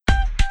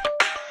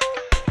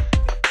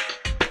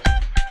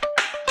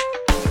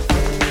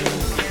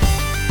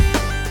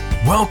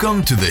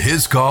Welcome to the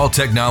His Call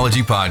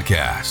Technology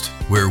Podcast,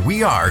 where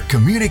we are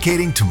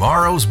communicating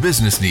tomorrow's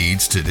business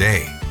needs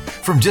today.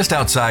 From just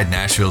outside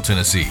Nashville,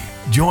 Tennessee,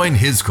 join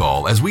His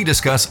Call as we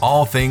discuss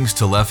all things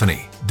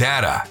telephony,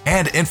 data,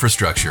 and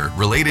infrastructure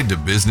related to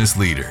business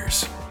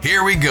leaders.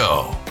 Here we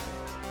go.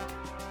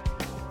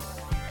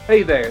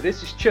 Hey there,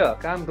 this is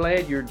Chuck. I'm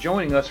glad you're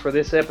joining us for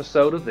this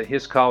episode of the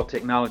His Call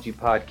Technology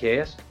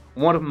Podcast.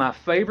 One of my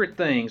favorite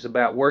things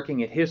about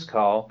working at His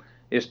Call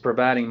is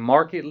providing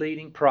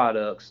market-leading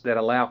products that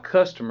allow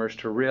customers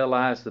to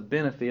realize the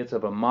benefits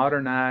of a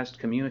modernized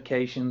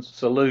communications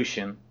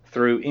solution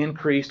through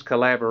increased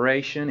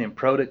collaboration and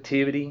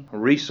productivity,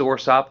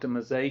 resource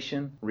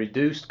optimization,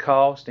 reduced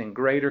cost, and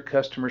greater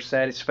customer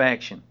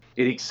satisfaction.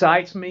 It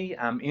excites me,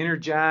 I'm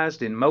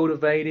energized and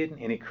motivated,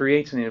 and it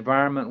creates an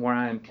environment where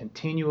I am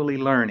continually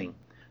learning.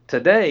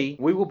 Today,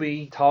 we will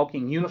be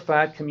talking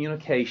unified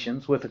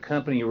communications with a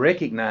company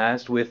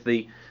recognized with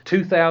the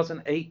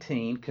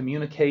 2018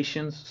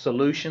 Communications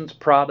Solutions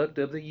Product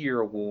of the Year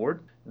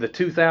Award, the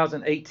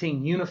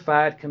 2018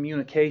 Unified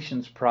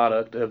Communications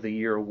Product of the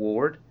Year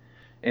Award,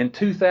 and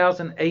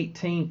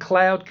 2018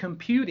 Cloud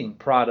Computing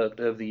Product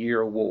of the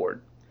Year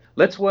Award.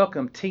 Let's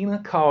welcome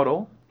Tina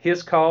Caudle,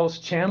 His Call's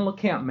Channel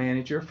Account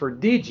Manager for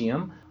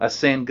Digium, a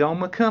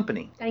Sangoma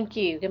company. Thank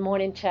you. Good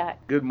morning, Chuck.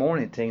 Good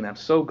morning, Tina. I'm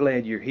so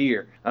glad you're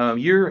here.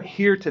 You're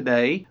here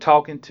today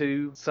talking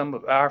to some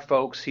of our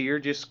folks here,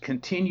 just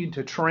continuing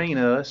to train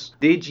us.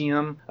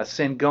 Digium, a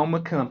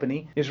Sangoma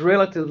company, is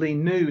relatively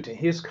new to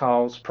His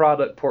Call's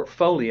product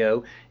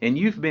portfolio, and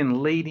you've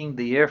been leading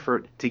the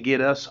effort to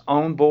get us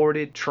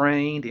onboarded,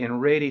 trained,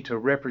 and ready to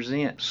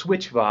represent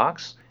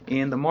Switchvox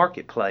in the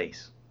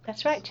marketplace.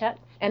 That's right, Chuck.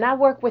 And I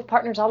work with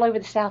partners all over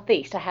the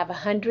Southeast. I have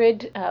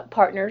 100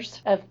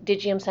 partners of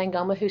Digium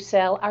Sangoma who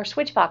sell our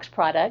Switchvox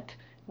product,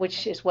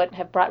 which is what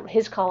have brought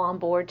His Call on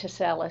board to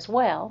sell as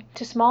well,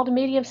 to small to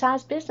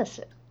medium-sized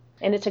businesses.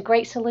 And it's a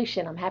great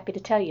solution. I'm happy to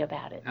tell you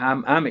about it.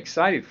 I'm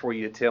excited for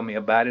you to tell me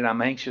about it.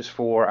 I'm anxious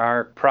for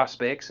our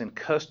prospects and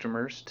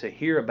customers to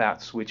hear about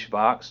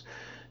Switchvox.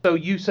 So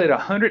you said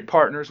 100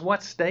 partners.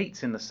 What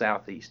states in the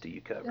Southeast do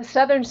you cover? The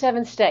southern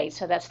 7 states.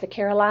 So that's the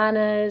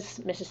Carolinas,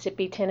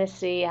 Mississippi,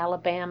 Tennessee,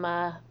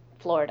 Alabama,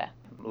 Florida.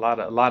 A lot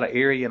of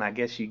area, and I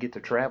guess you get to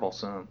travel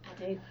some.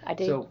 I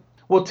do. So,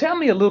 well, tell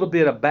me a little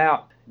bit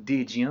about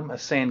Digium, a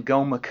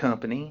Sangoma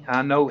company.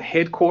 I know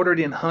headquartered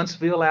in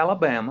Huntsville,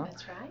 Alabama.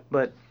 That's right.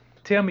 But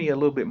tell me a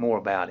little bit more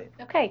about it.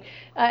 Okay.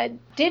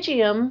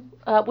 Digium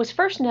was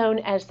first known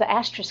as the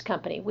Asterisk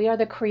Company. We are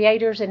the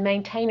creators and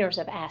maintainers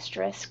of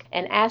Asterisk.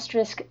 And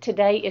Asterisk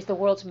today is the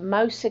world's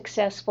most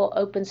successful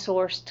open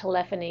source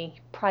telephony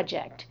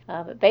project.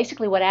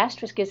 Basically what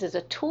Asterisk is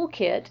a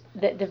toolkit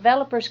that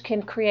developers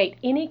can create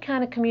any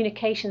kind of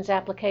communications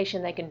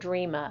application they can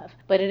dream of.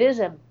 But it is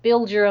a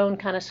build your own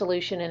kind of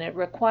solution, and it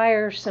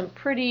requires some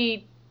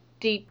pretty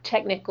deep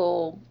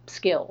technical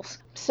skills.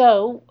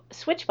 So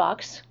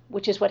Switchvox,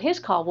 which is what His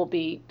Call will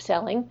be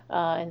selling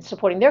and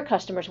supporting their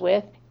customers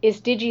with,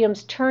 is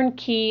Digium's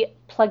turnkey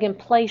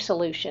plug-and-play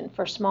solution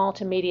for small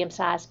to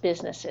medium-sized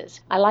businesses.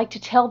 I like to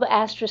tell the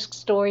Asterisk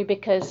story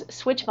because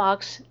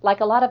Switchvox, like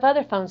a lot of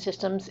other phone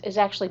systems, is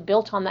actually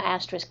built on the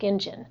Asterisk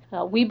engine.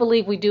 We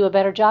believe we do a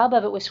better job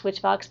of it with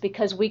Switchvox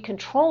because we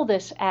control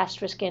this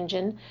Asterisk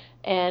engine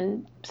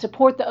and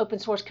support the open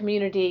source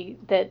community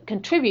that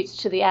contributes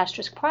to the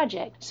Asterisk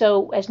project.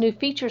 So as new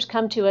features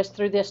come to us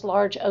through this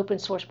large open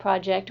source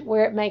project,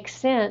 where it makes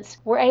sense,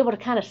 we're able to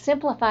kind of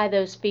simplify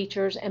those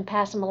features and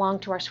pass them along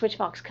to our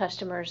Switchvox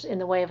customers in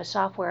the way of a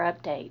software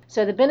update.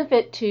 So the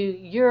benefit to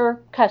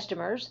your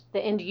customers, the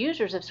end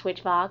users of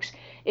Switchvox,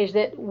 is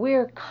that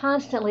we're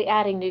constantly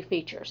adding new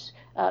features.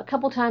 A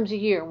couple times a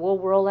year, we'll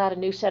roll out a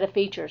new set of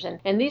features.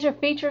 And these are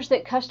features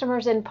that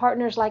customers and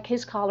partners like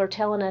His Call are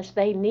telling us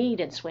they need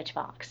in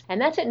Switchvox. And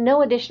that's at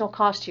no additional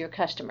cost to your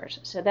customers.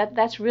 So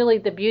that's really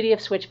the beauty of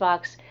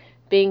Switchvox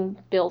being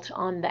built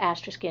on the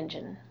Asterisk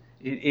engine.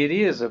 It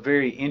is a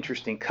very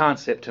interesting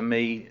concept to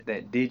me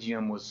that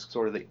Digium was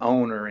sort of the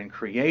owner and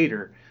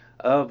creator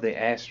of the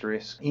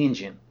Asterisk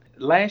engine.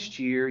 Last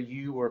year,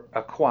 you were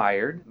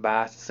acquired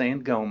by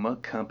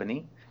Sangoma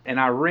Company. And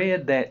I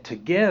read that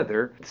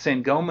together,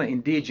 Sangoma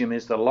and Digium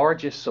is the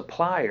largest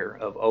supplier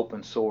of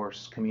open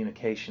source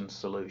communications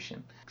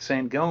solution.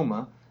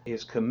 Sangoma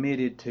is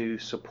committed to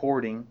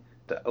supporting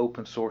the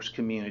open source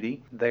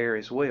community there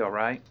as well,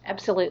 right?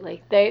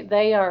 Absolutely.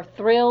 They are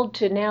thrilled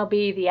to now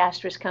be the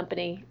Asterisk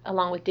company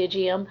along with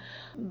Digium,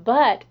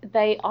 but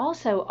they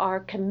also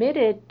are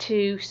committed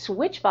to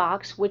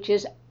Switchvox, which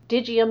is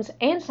Digium's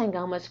and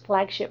Sangoma's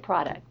flagship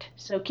product.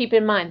 So keep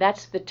in mind,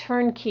 that's the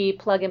turnkey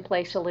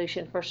plug-and-play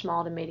solution for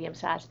small to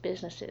medium-sized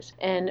businesses.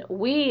 And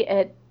we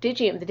at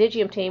Digium, the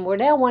Digium team, we're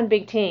now one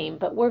big team,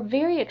 but we're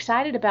very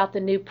excited about the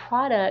new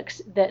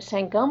products that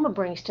Sangoma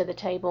brings to the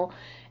table.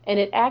 And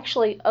it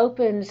actually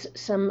opens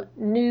some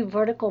new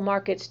vertical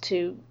markets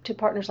to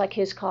partners like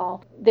His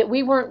Call that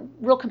we weren't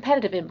real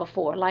competitive in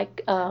before.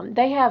 Like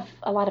they have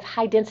a lot of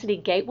high-density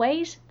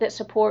gateways that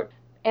support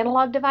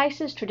analog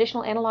devices,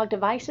 traditional analog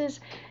devices,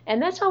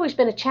 and that's always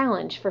been a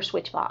challenge for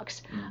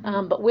Switchvox.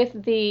 But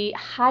with the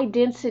high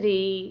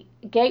density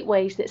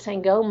gateways that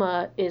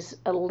Sangoma is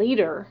a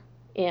leader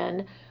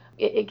in,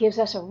 it gives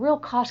us a real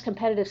cost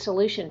competitive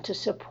solution to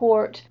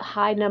support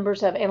high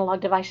numbers of analog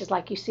devices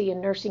like you see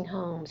in nursing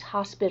homes,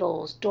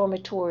 hospitals,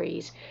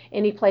 dormitories,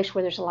 any place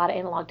where there's a lot of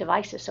analog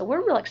devices. So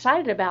we're real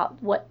excited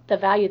about what the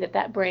value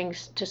that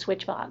brings to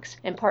Switchvox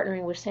and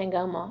partnering with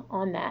Sangoma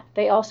on that.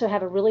 They also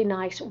have a really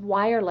nice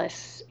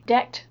wireless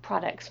DECT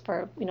products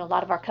for, a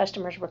lot of our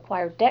customers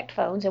require DECT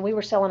phones, and we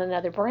were selling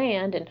another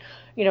brand and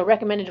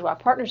recommended to our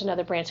partners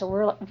another brand. So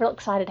we're real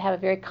excited to have a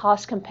very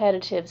cost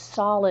competitive,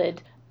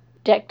 solid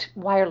DECT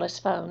wireless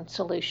phone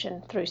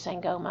solution through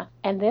Sangoma.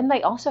 And then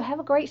they also have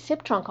a great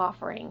SIP trunk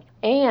offering.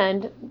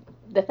 And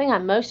the thing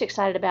I'm most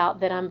excited about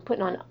that I'm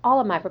putting on all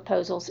of my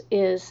proposals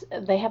is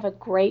they have a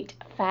great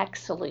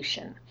fax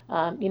solution.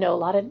 A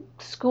lot of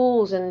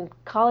schools and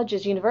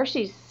colleges,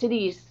 universities,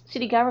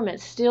 city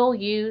governments still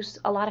use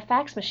a lot of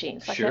fax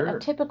machines. Like Sure. a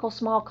typical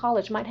small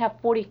college might have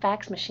 40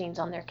 fax machines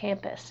on their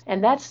campus.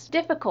 And that's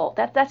difficult.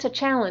 That's a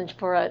challenge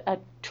for a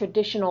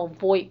traditional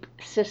VoIP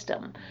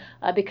system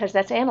because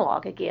that's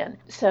analog again.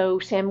 So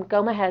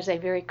Sangoma has a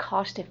very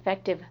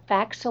cost-effective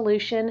fax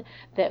solution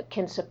that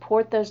can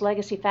support those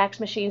legacy fax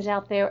machines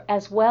out there,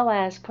 as well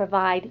as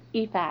provide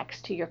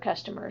eFax to your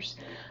customers.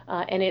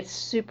 And it's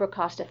super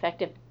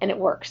cost-effective, and it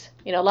works.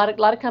 A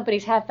lot of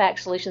companies have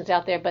fax solutions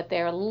out there, but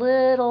they're a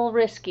little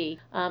risky.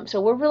 So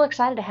we're real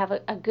excited to have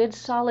a good,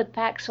 solid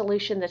fax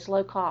solution that's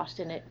low cost,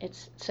 and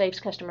it saves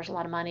customers a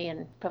lot of money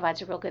and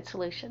provides a real good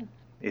solution.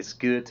 It's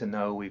good to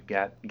know we've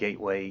got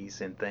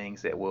gateways and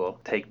things that will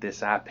take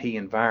this IP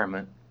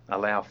environment,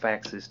 allow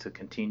faxes to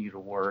continue to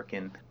work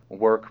and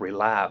work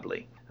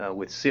reliably.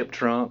 With SIP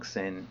trunks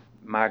and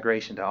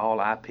migration to all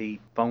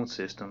IP phone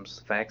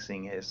systems,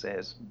 faxing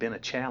has been a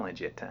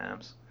challenge at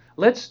times.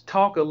 Let's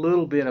talk a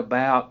little bit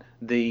about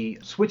the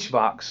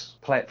Switchvox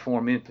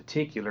platform in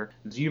particular.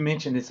 As you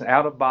mentioned, it's an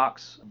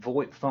out-of-box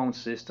VoIP phone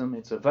system.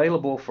 It's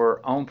available for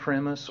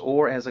on-premise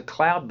or as a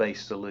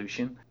cloud-based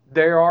solution.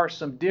 There are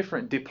some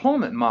different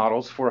deployment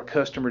models for a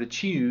customer to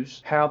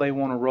choose how they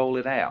want to roll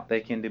it out.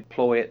 They can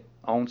deploy it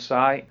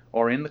on-site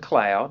or in the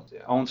cloud.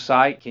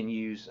 On-site can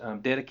use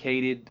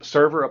dedicated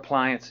server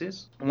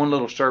appliances. One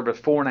little server,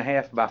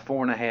 4.5 by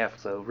 4.5,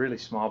 so really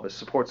small, but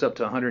supports up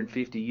to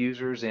 150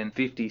 users and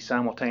 50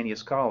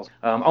 simultaneous calls.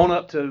 On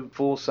up to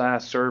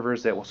full-size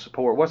servers that will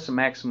support. What's the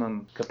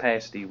maximum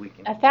capacity we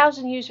can?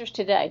 1,000 users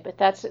today, but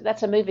that's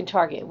a moving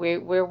target.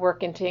 We're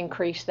working to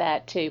increase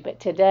that too.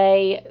 But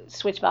today,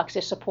 Switchvox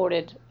is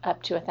supported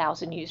up to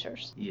 1,000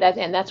 users. Yes.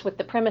 That's with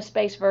the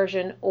premise-based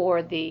version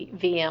or the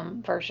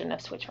VM version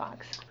of Switchvox.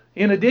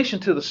 In addition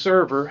to the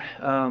server,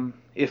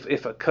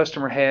 if a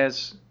customer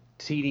has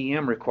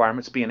TDM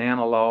requirements, being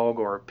analog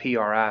or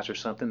PRIs or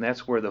something,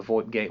 that's where the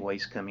VoIP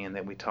gateways come in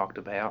that we talked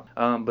about.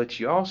 But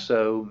you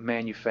also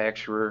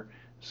manufacture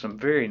some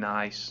very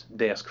nice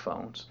desk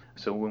phones.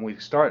 So when we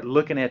start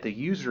looking at the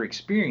user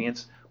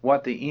experience,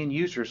 what the end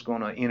user is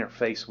going to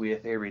interface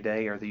with every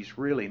day are these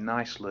really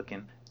nice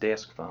looking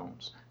desk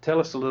phones. Tell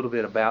us a little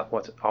bit about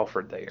what's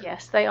offered there.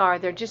 Yes, they are.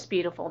 They're just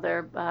beautiful.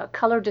 They're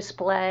color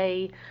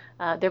display.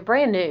 They're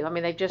brand new. I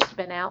mean, they've just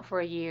been out for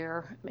a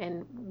year.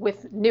 And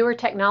with newer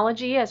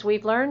technology, as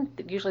we've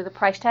learned, usually the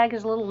price tag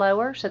is a little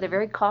lower, so they're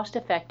very cost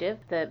effective.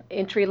 The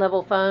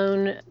entry-level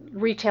phone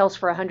retails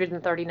for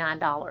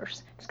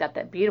 $139. It's got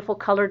that beautiful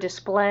color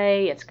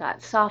display. It's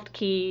got soft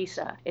keys.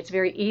 It's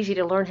very easy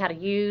to learn how to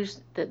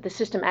use. The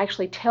system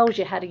actually tells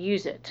you how to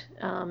use it.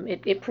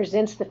 It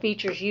presents the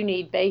features you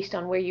need based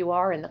on where you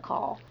are in the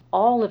call.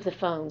 All of the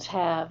phones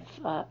have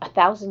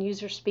 1,000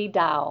 user speed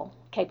dial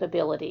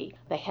capability.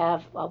 They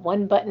have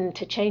one button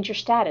to change your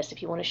status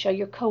if you want to show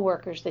your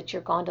coworkers that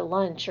you're gone to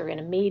lunch or in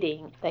a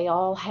meeting. They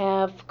all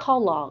have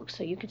call logs,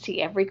 so you can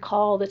see every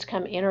call that's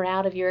come in or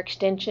out of your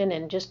extension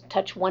and just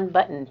touch one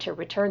button to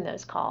return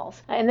those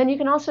calls. And then you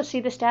can also see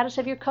the status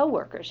of your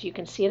coworkers. You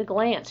can see at a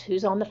glance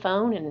who's on the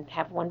phone and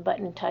have one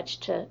button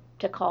touched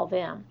to call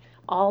them.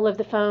 All of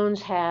the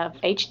phones have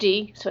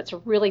HD, so it's a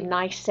really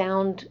nice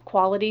sound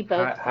quality.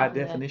 Both high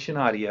definition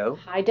audio.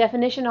 High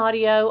definition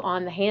audio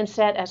on the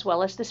handset as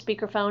well as the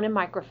speakerphone and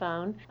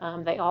microphone.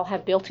 They all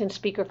have built-in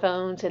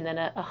speakerphones and then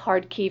a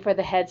hard key for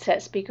the headset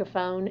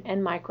speakerphone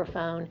and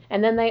microphone.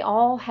 And then they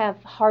all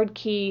have hard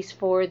keys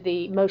for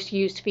the most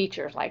used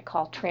features like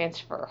call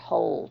transfer,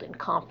 hold, and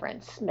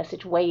conference,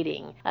 message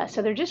waiting.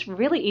 So they're just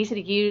really easy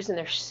to use and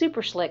they're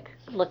super slick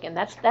looking.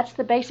 That's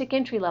the basic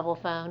entry-level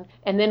phone.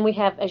 And then we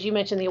have, as you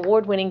mentioned, the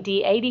award-winning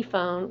D80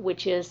 phone,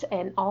 which is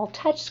an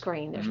all-touch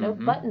screen. There's no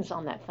buttons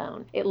on that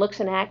phone. It looks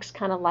and acts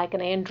kind of like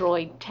an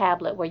Android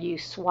tablet where you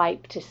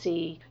swipe to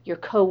see your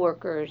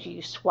coworkers,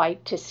 you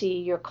swipe to see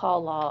your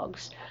call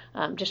logs.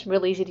 Just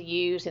real easy to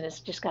use, and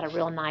it's just got a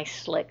real nice,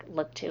 slick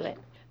look to it.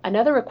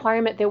 Another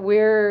requirement that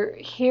we're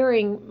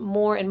hearing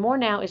more and more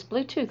now is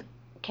Bluetooth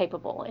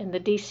capable. And the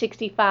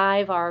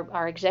D65,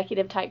 our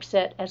executive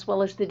typeset, as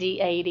well as the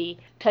D80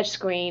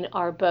 touchscreen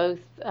are both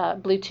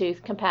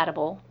Bluetooth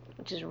compatible,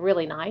 which is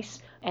really nice.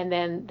 and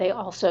then they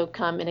also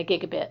come in a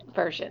gigabit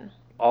version.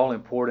 All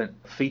important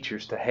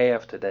features to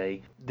have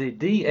today. The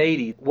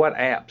D80, what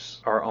apps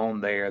are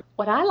on there?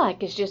 What I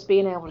like is just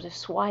being able to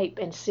swipe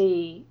and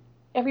see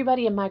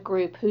everybody in my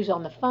group who's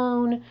on the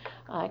phone.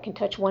 I can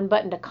touch one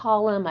button to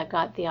call them. I've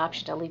got the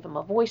option to leave them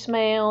a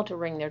voicemail, to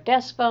ring their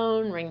desk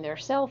phone, ring their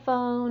cell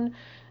phone,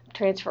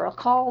 transfer a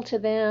call to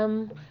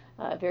them.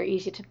 Very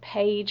easy to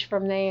page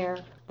from there.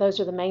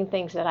 Those are the main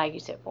things that I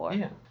use it for.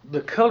 Yeah.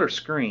 The color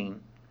screen,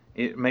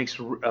 it makes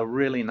a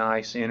really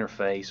nice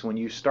interface. When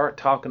you start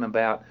talking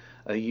about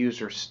a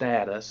user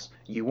status,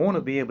 you want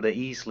to be able to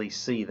easily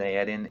see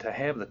that, and to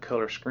have the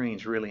color screen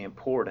is really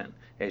important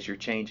as you're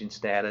changing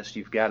status.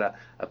 You've got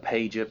a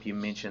page up you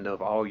mentioned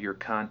of all your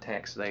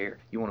contacts there.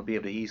 You want to be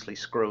able to easily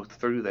scroll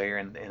through there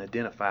and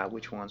identify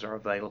which ones are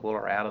available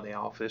or out of the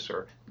office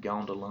or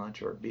gone to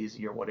lunch or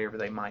busy or whatever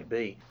they might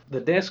be. The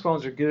desk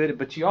phones are good,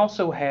 but you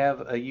also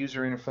have a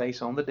user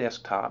interface on the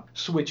desktop,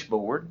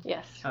 Switchboard.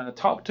 Yes.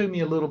 Talk to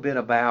me a little bit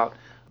about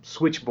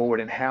Switchboard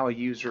and how a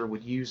user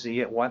would use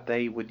it, what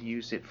they would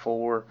use it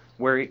for,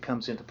 where it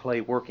comes into play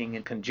working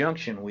in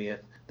conjunction with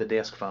the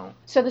desk phone.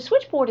 So the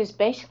switchboard is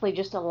basically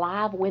just a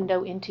live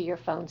window into your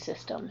phone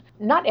system.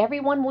 Not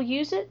everyone will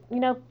use it. You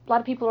know, a lot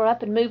of people are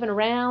up and moving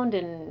around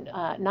and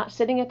not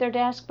sitting at their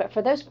desk, but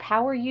for those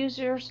power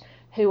users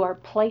who are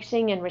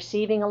placing and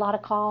receiving a lot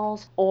of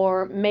calls,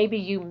 or maybe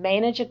you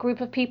manage a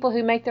group of people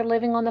who make their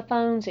living on the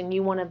phones and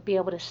you want to be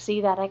able to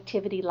see that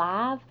activity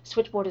live,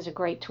 Switchboard is a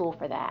great tool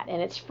for that,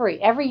 and it's free.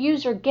 Every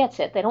user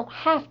gets it. They don't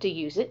have to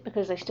use it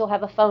because they still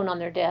have a phone on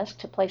their desk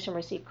to place and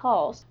receive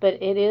calls, but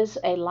it is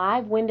a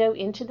live window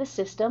into the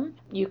system.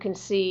 You can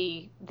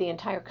see the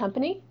entire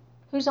company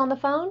who's on the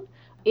phone.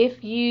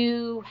 If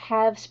you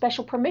have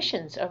special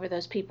permissions over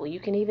those people,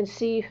 you can even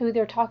see who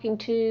they're talking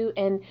to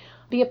and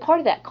be a part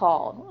of that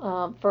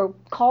call. For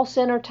call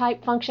center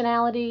type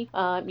functionality,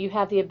 you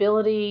have the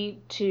ability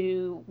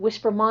to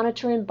whisper,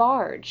 monitor, and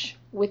barge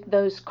with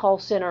those call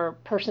center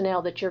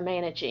personnel that you're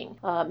managing.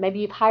 Maybe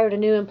you've hired a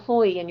new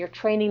employee and you're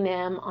training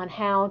them on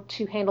how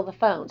to handle the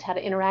phones, how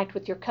to interact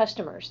with your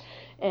customers.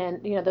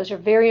 And you know, those are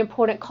very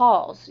important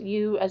calls.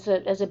 You as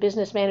a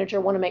business manager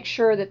want to make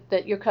sure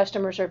that your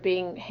customers are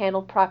being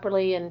handled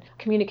properly and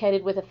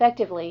communicated with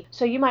effectively.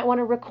 So you might want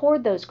to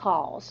record those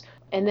calls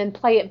and then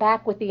play it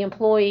back with the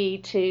employee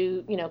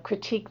to, you know,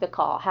 critique the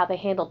call, how they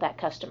handled that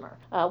customer.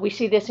 We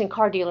see this in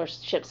car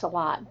dealerships a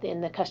lot, in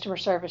the customer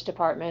service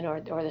department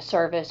or the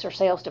service or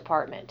sales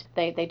department.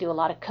 They do a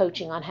lot of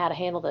coaching on how to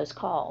handle those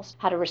calls,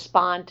 how to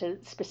respond to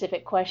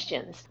specific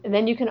questions. And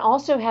then you can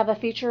also have a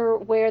feature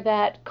where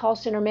that call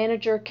center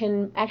manager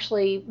can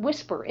actually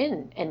whisper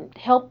in and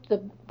help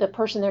the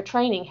person they're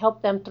training,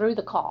 help them through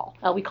the call.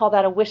 We call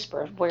that a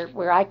whisper,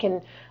 where I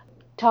can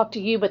talk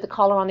to you, but the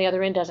caller on the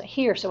other end doesn't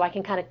hear, so I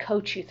can kind of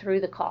coach you through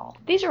the call.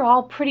 These are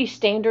all pretty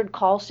standard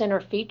call center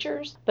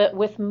features, but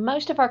with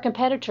most of our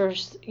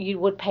competitors, you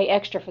would pay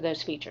extra for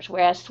those features,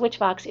 whereas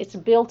Switchvox, it's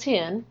built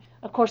in.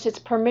 Of course, it's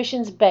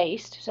permissions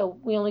based, so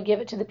we only give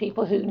it to the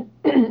people who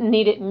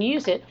need it and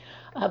use it,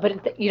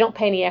 but you don't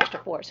pay any extra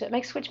for it. So it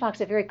makes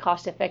Switchvox a very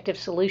cost-effective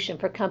solution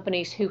for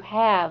companies who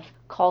have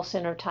call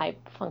center type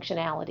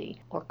functionality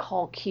or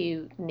call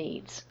queue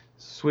needs.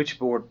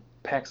 Switchboard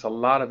packs a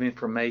lot of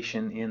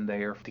information in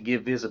there to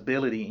give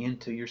visibility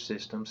into your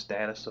system,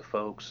 status of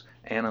folks,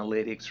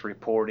 analytics,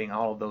 reporting,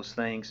 all of those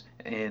things.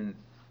 And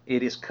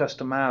it is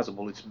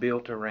customizable. It's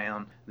built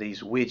around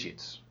these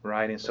widgets,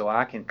 right? And so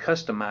I can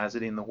customize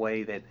it in the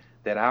way that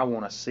I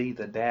want to see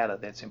the data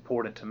that's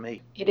important to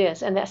me. It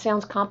is, and that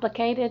sounds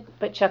complicated,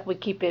 but Chuck, we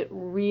keep it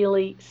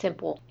really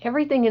simple.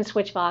 Everything in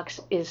Switchvox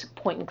is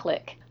point and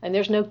click, and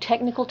there's no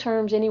technical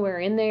terms anywhere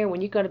in there.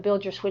 When you go to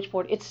build your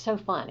switchboard, it's so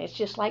fun. It's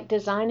just like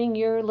designing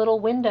your little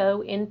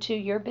window into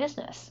your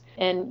business.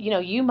 And, you know,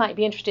 you might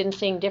be interested in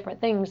seeing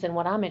different things than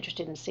what I'm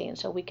interested in seeing,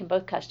 so we can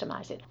both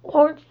customize it.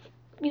 Or,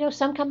 you know,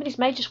 some companies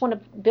may just want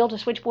to build a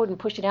switchboard and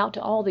push it out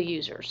to all the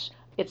users.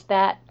 It's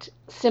that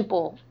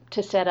simple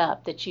to set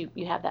up that you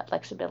have that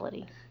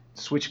flexibility.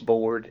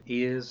 Switchboard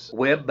is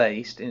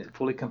web-based and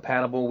fully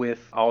compatible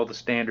with all the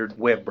standard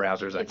web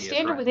browsers, I guess. It's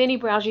standard right? with any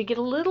browser. You get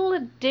a little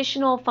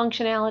additional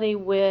functionality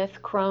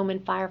with Chrome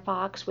and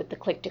Firefox with the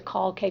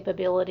click-to-call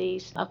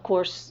capabilities. Of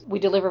course, we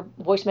deliver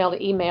voicemail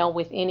to email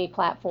with any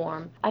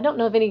platform. I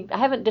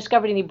haven't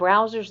discovered any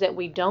browsers that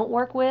we don't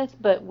work with,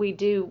 but we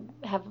do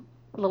have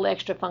a little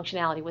extra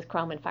functionality with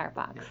Chrome and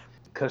Firefox.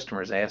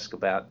 Customers ask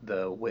about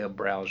the web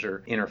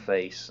browser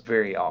interface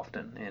very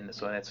often, and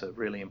so that's a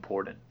really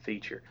important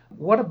feature.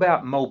 What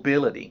about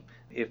mobility?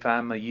 If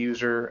I'm a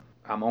user,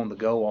 I'm on the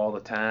go all the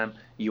time.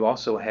 You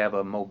also have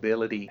a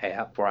mobility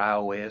app for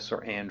iOS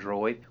or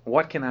Android.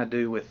 What can I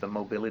do with the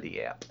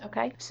mobility app?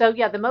 Okay, so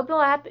yeah, the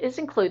mobile app is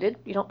included.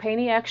 You don't pay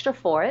any extra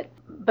for it.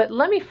 But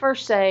let me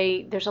first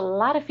say there's a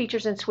lot of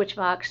features in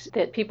Switchvox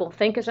that people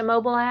think is a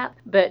mobile app.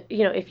 But,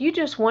 if you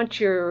just want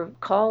your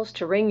calls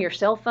to ring your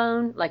cell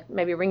phone, like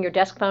maybe ring your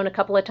desk phone a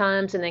couple of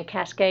times and then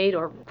cascade,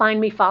 or find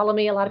me, follow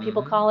me, a lot of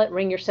people call it,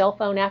 ring your cell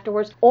phone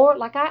afterwards. Or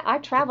like I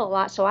travel a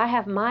lot, so I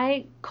have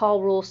my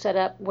call rule set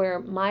up where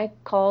my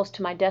calls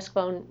to my desk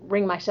phone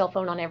ring my cell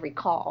phone on every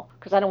call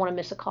because I don't want to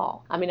miss a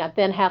call. I mean, I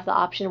then have the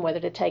option whether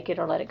to take it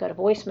or let it go to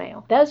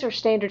voicemail. Those are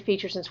standard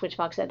features in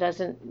Switchvox that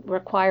doesn't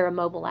require a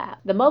mobile app.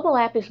 The mobile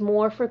app is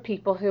more for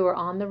people who are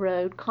on the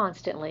road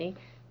constantly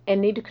and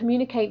need to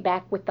communicate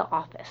back with the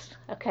office,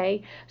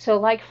 okay? So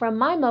like from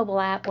my mobile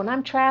app, when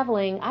I'm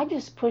traveling, I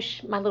just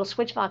push my little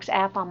Switchvox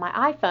app on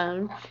my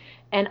iPhone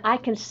and I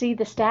can see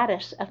the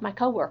status of my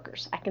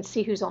coworkers. I can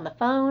see who's on the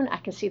phone, I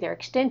can see their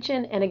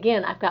extension, and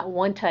again, I've got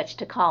one touch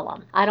to call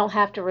them. I don't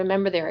have to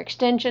remember their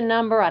extension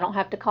number, I don't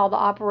have to call the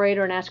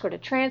operator and ask her to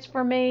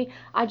transfer me.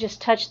 I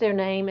just touch their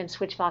name and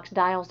Switchvox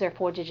dials their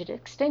 4-digit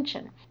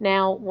extension.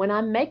 Now, when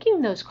I'm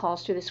making those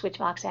calls through the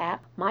Switchvox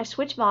app, my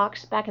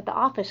Switchvox back at the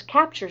office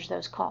captures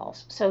those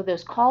calls. So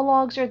those call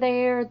logs are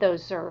there,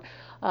 those are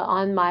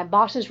on my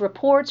boss's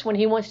reports. When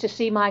he wants to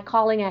see my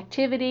calling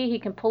activity, he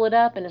can pull it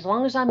up, and as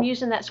long as I'm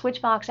using that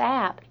Switchvox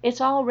app,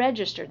 it's all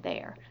registered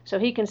there. So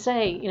he can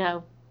say,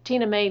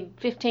 Tina made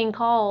 15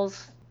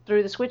 calls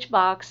through the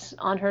Switchvox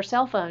on her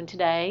cell phone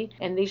today,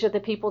 and these are the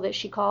people that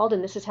she called,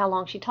 and this is how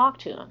long she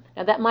talked to them.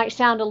 Now that might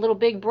sound a little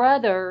big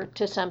brother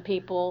to some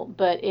people,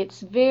 but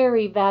it's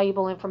very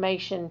valuable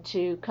information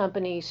to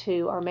companies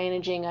who are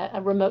managing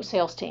a remote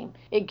sales team.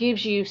 It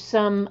gives you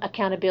some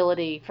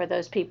accountability for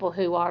those people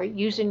who are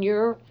using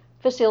your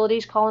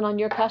facilities, calling on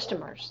your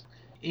customers.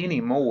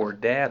 Anymore,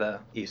 data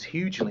is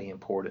hugely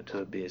important to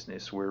a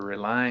business. We're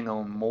relying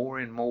on more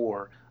and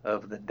more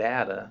of the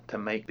data to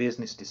make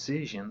business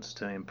decisions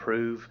to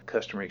improve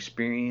customer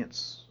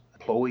experience,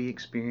 employee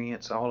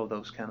experience, all of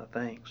those kind of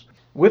things.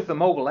 With the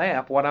mobile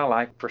app, what I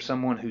like for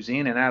someone who's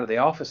in and out of the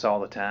office all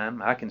the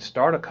time, I can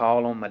start a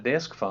call on my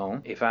desk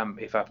phone. If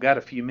I've got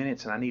a few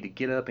minutes and I need to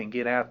get up and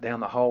get out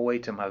down the hallway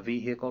to my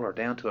vehicle or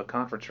down to a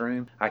conference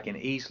room, I can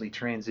easily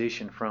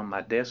transition from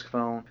my desk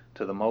phone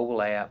to the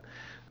mobile app.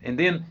 And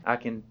then I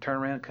can turn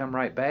around, come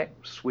right back,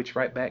 switch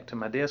right back to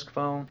my desk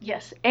phone.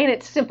 Yes, and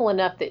it's simple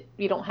enough that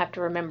you don't have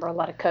to remember a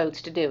lot of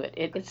codes to do it.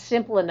 It's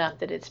simple enough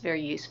that it's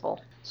very useful.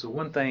 So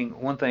one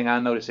thing I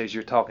noticed as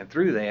you're talking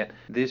through that,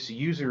 this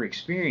user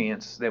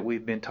experience that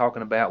we've been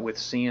talking about with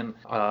seeing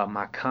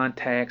my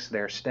contacts,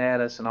 their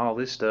status, and all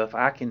this stuff,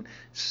 I can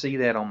see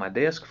that on my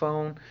desk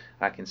phone.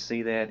 I can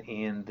see that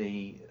in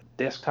the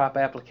desktop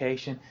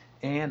application,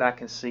 and I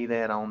can see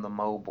that on the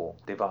mobile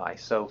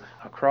device. So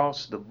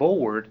across the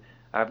board,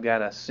 I've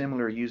got a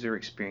similar user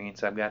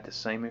experience. I've got the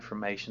same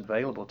information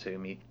available to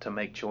me to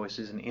make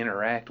choices and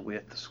interact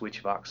with the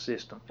Switchvox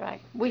system. Right.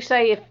 We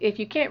say if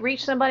you can't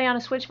reach somebody on a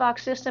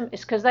Switchvox system,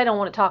 it's because they don't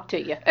want to talk to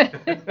you.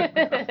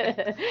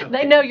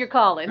 They know you're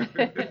calling.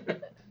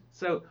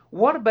 So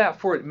what about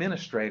for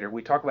administrator?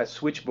 We talk about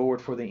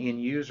switchboard for the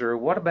end user.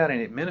 What about an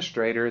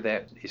administrator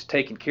that is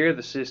taking care of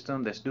the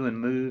system, that's doing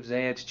moves,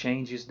 adds,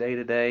 changes day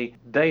to day?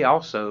 They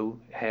also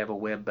have a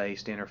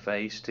web-based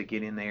interface to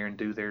get in there and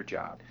do their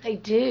job. They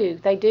do.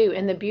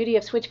 And the beauty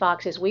of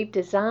Switchvox is we've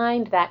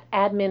designed that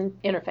admin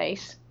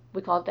interface,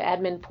 we call it the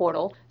admin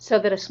portal, so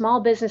that a small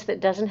business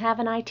that doesn't have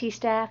an IT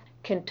staff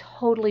can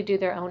totally do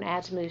their own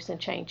adds, moves, and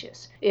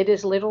changes. It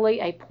is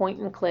literally a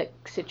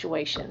point-and-click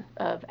situation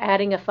of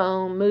adding a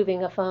phone,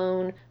 moving a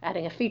phone,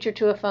 adding a feature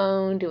to a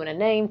phone, doing a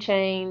name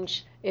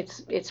change.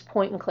 It's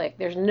point-and-click.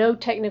 There's no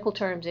technical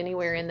terms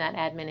anywhere in that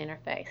admin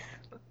interface.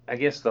 I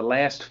guess the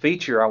last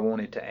feature I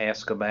wanted to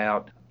ask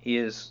about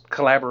is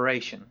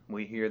collaboration.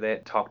 We hear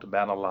that talked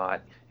about a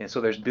lot. And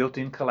so there's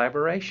built-in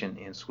collaboration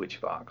in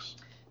Switchvox.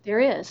 There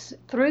is.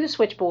 Through the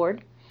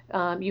switchboard,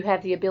 you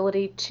have the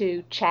ability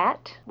to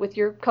chat with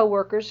your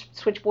coworkers,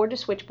 switchboard to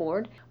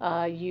switchboard.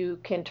 You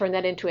can turn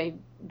that into a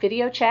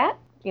video chat.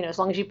 As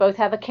long as you both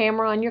have a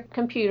camera on your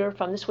computer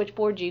from the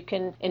switchboard, you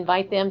can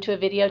invite them to a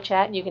video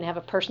chat, and you can have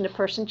a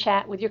person-to-person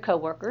chat with your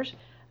coworkers.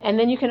 And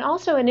then you can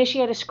also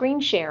initiate a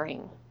screen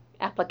sharing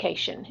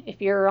application.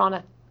 If you're on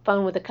a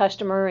phone with a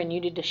customer and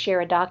you need to share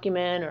a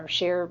document or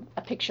share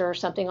a picture or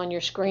something on your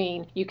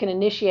screen, you can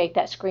initiate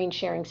that screen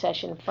sharing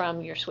session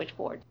from your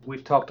switchboard.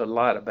 We've talked a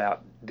lot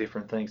about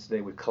different things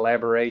today with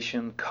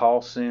collaboration,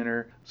 call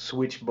center,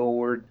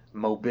 switchboard,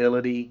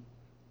 mobility,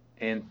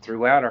 and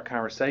throughout our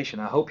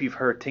conversation, I hope you've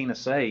heard Tina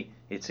say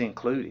it's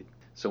included.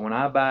 So when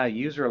I buy a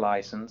user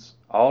license,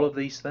 all of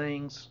these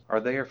things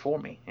are there for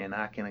me, and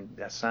I can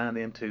assign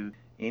them to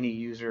any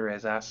user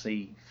as I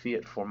see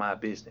fit for my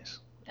business.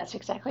 That's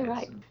exactly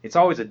right. It's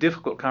always a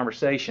difficult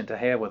conversation to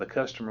have with a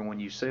customer when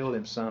you sell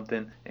them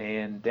something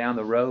and down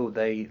the road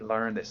they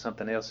learn that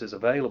something else is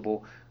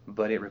available,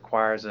 but it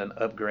requires an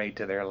upgrade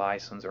to their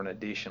license or an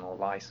additional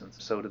license.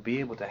 So to be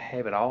able to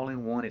have it all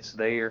in one, it's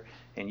there,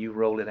 and you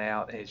roll it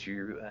out as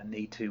you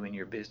need to in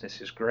your business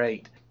is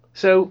great.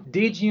 So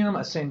Digium,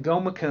 a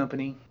Sangoma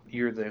company,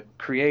 you're the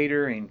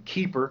creator and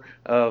keeper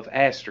of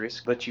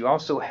Asterisk, but you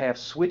also have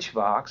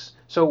Switchvox.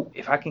 So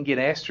if I can get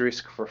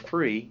Asterisk for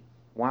free,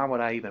 why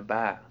would I even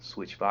buy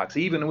Switchvox,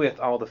 even with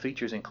all the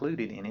features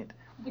included in it?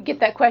 We get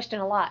that question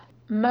a lot.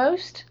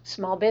 Most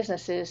small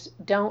businesses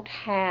don't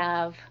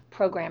have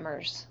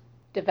programmers,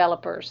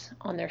 developers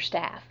on their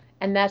staff,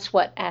 and that's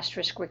what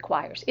Asterisk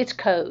requires. It's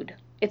code.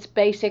 It's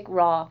basic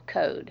raw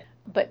code.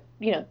 But,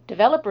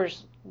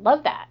 developers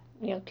love that.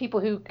 People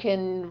who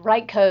can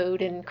write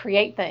code and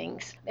create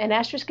things. And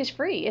Asterisk is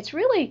free. It's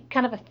really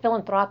kind of a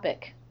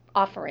philanthropic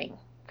offering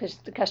because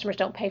the customers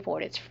don't pay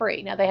for it. It's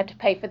free. Now they have to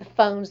pay for the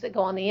phones that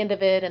go on the end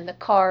of it and the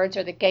cards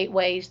or the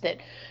gateways that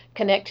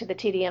connect to the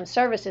TDM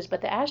services,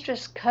 but the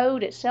Asterisk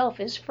code itself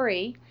is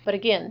free. But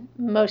again,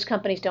 most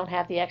companies don't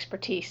have the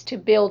expertise to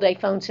build a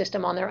phone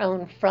system on their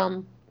own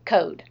from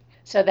code.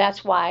 So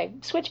that's why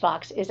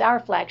Switchvox is our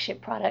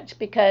flagship product,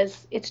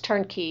 because it's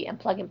turnkey and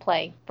plug and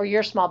play for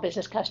your small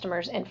business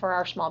customers and for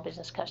our small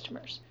business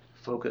customers.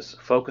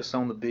 Focus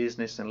on the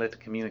business and let the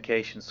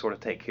communication sort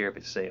of take care of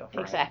itself.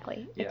 Right?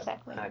 Exactly. Yeah,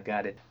 Exactly. I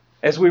got it.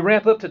 As we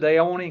wrap up today,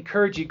 I want to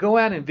encourage you, go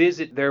out and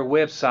visit their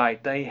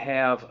website. They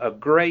have a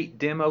great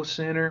demo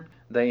center.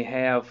 They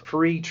have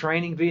free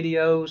training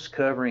videos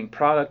covering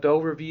product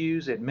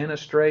overviews,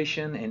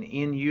 administration, and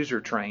end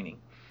user training.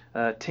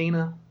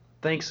 Tina,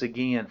 thanks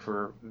again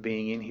for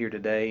being in here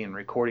today and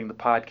recording the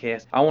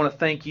podcast. I want to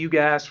thank you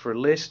guys for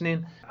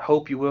listening. I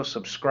hope you will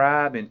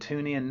subscribe and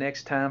tune in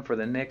next time for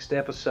the next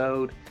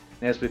episode.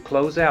 And as we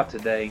close out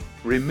today,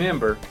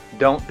 remember,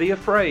 don't be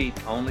afraid,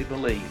 only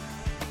believe.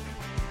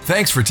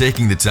 Thanks for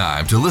taking the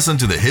time to listen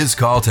to the His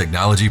Call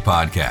Technology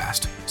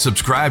Podcast.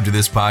 Subscribe to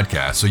this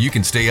podcast so you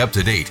can stay up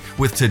to date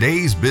with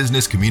today's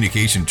business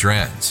communication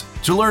trends.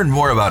 To learn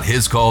more about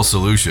His Call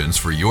solutions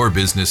for your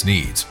business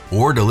needs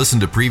or to listen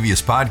to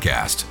previous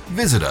podcasts,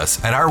 visit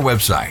us at our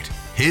website,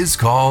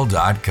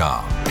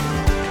 hiscall.com.